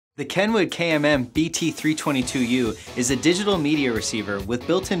The Kenwood KMM-BT322U is a digital media receiver with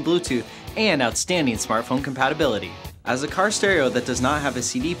built-in Bluetooth and outstanding smartphone compatibility. As a car stereo that does not have a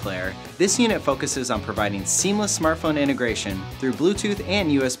CD player, this unit focuses on providing seamless smartphone integration through Bluetooth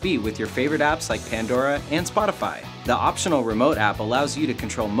and USB with your favorite apps like Pandora and Spotify. The optional remote app allows you to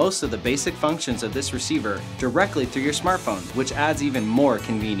control most of the basic functions of this receiver directly through your smartphone, which adds even more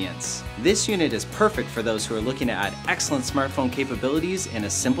convenience. This unit is perfect for those who are looking to add excellent smartphone capabilities in a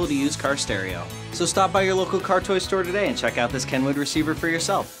simple-to-use car stereo. So stop by your local car toy store today and check out this Kenwood receiver for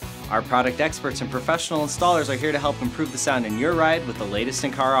yourself. Our product experts and professional installers are here to help improve the sound in your ride with the latest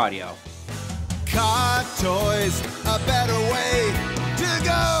in car audio. Car toys, a better way to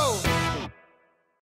go.